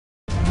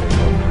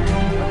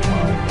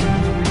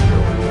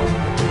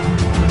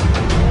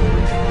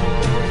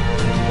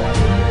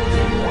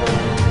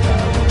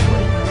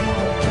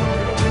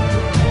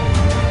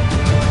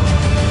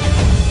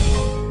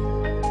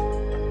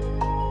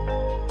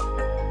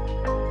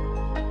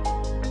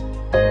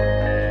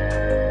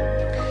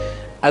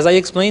As I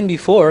explained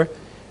before,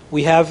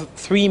 we have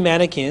three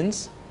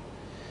mannequins.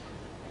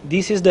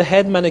 This is the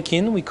head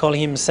mannequin, we call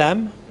him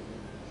Sam.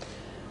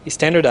 He's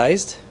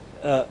standardized.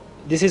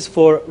 This is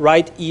for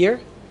right ear,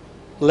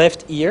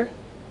 left ear,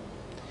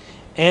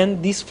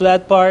 and this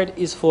flat part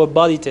is for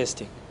body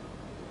testing.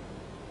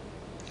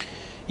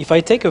 If I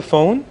take a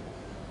phone,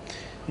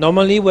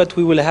 normally what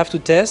we will have to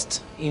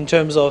test in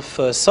terms of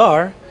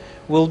SAR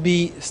will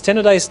be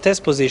standardized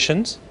test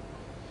positions.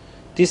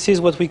 This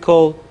is what we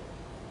call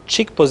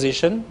cheek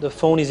position. The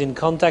phone is in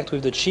contact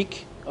with the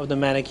cheek of the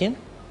mannequin.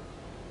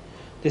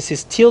 This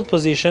is tilt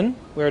position,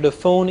 where the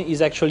phone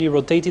is actually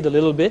rotated a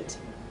little bit.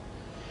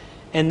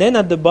 And then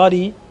at the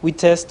body, we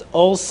test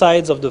all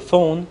sides of the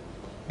phone,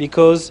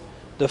 because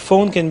the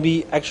phone can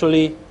be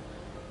actually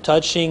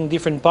touching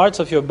different parts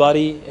of your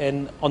body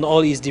and on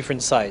all its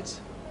different sides.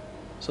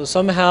 So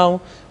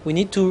somehow we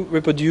need to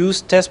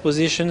reproduce test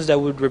positions that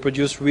would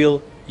reproduce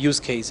real use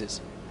cases.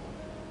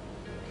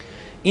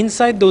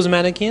 Inside those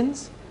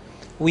mannequins,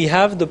 we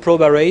have the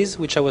probe arrays,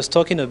 which I was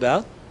talking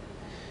about,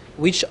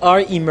 which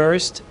are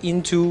immersed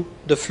into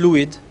the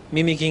fluid,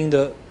 mimicking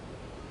the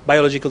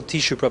biological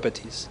tissue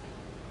properties.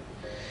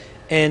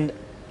 And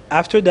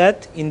after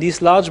that, in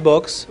this large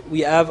box, we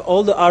have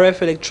all the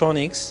RF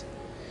electronics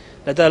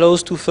that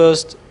allows to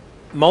first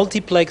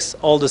multiplex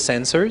all the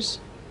sensors,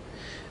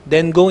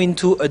 then go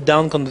into a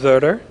down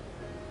converter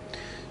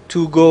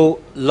to go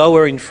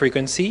lower in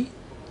frequency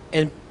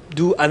and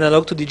do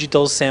analog to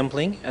digital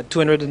sampling at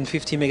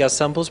 250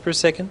 megasamples per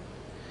second.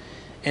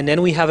 And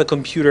then we have a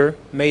computer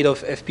made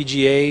of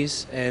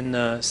FPGAs and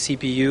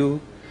CPU,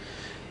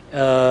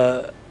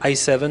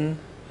 i7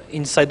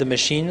 inside the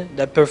machine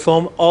that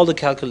perform all the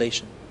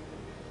calculation.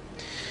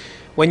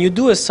 When you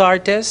do a SAR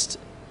test,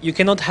 you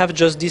cannot have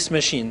just this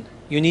machine.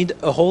 You need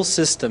a whole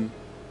system.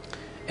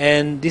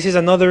 And this is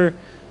another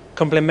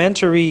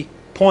complementary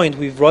point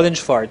with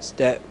Rohde &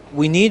 that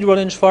we need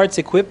Rohde &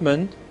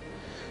 equipment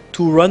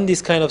to run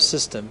this kind of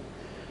system.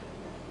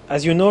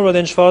 As you know,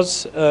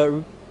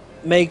 Rohde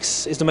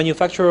 & is the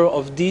manufacturer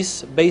of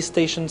this base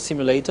station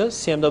simulator,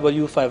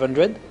 CMW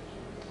 500,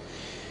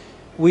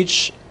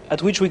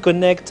 at which we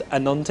connect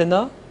an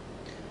antenna,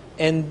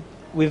 and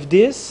with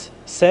this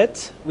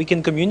set we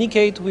can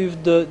communicate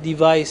with the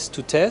device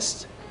to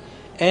test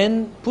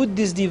and put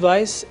this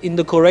device in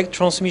the correct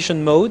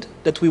transmission mode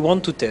that we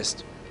want to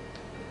test.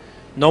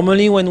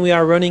 Normally when we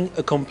are running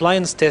a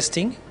compliance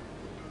testing,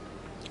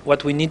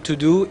 what we need to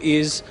do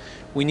is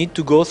we need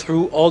to go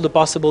through all the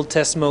possible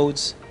test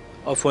modes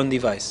of one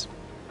device.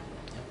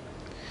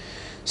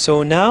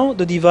 So now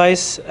the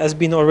device has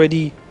been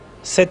already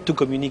set to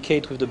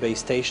communicate with the base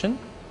station.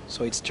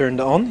 So it's turned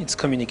on, it's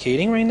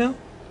communicating right now.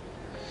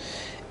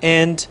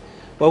 And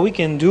what we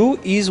can do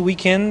is we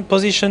can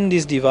position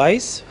this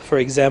device, for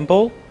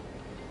example,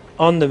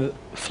 on the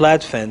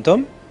flat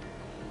phantom,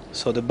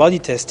 so the body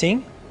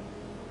testing.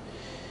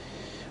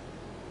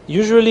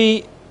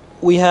 Usually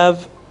we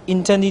have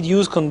intended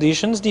use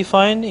conditions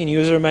defined in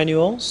user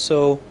manuals,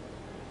 so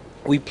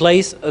we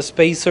place a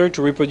spacer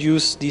to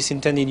reproduce this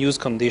intended use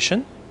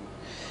condition,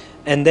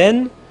 and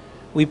then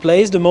we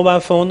place the mobile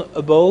phone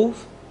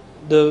above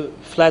the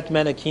flat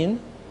mannequin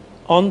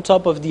on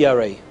top of the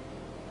array.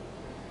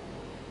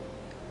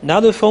 Now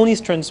the phone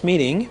is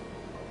transmitting.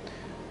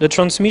 The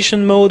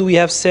transmission mode we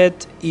have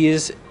set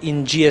is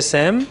in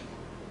GSM,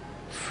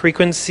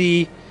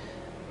 frequency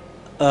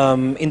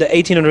in the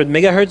 1800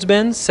 megahertz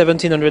band,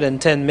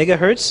 1710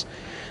 megahertz.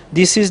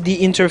 This is the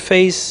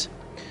interface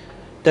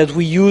that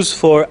we use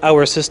for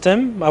our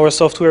system. Our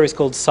software is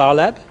called SAR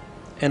Lab,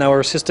 and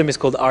our system is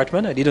called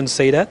Artman. I didn't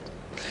say that.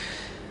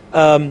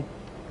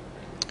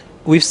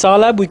 With SAR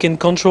Lab, we can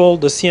control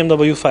the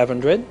CMW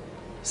 500,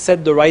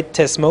 set the right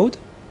test mode,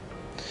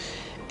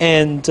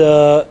 and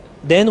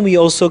then we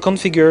also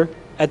configure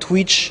at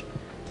which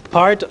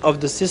part of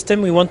the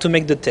system we want to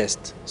make the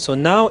test. So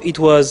now it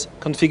was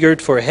configured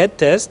for head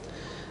test,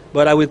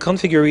 but I will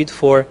configure it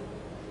for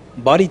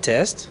body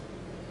test.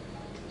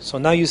 So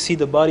now you see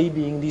the body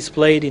being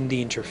displayed in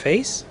the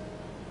interface.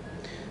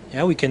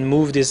 Yeah, we can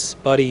move this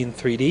body in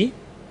 3D.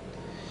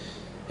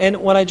 And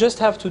what I just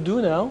have to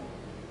do now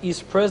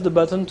is press the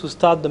button to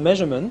start the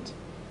measurement,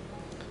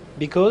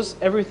 because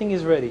everything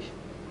is ready.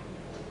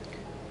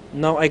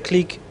 Now I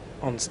click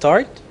on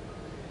start.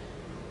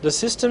 The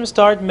system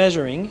starts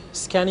measuring,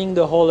 scanning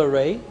the whole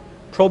array,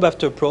 probe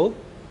after probe,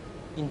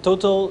 in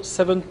total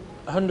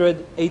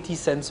 780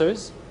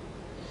 sensors,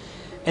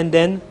 and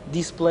then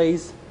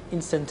displays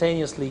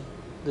instantaneously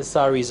the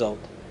SAR result.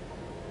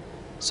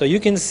 So you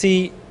can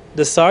see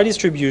the SAR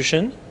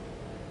distribution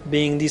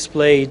being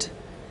displayed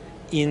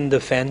in the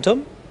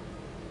phantom,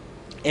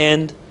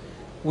 and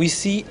we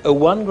see a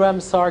 1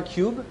 gram SAR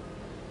cube,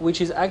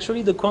 which is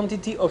actually the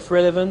quantity of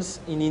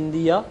relevance in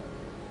India,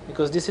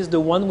 because this is the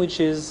one which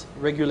is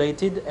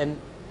regulated and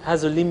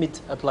has a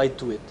limit applied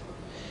to it.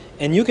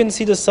 And you can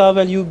see the SAR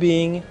value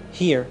being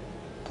here,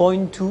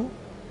 0.2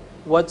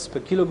 watts per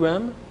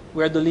kilogram,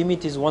 where the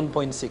limit is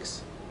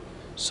 1.6.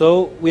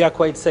 So we are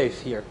quite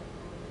safe here.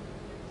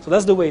 So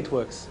that's the way it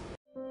works.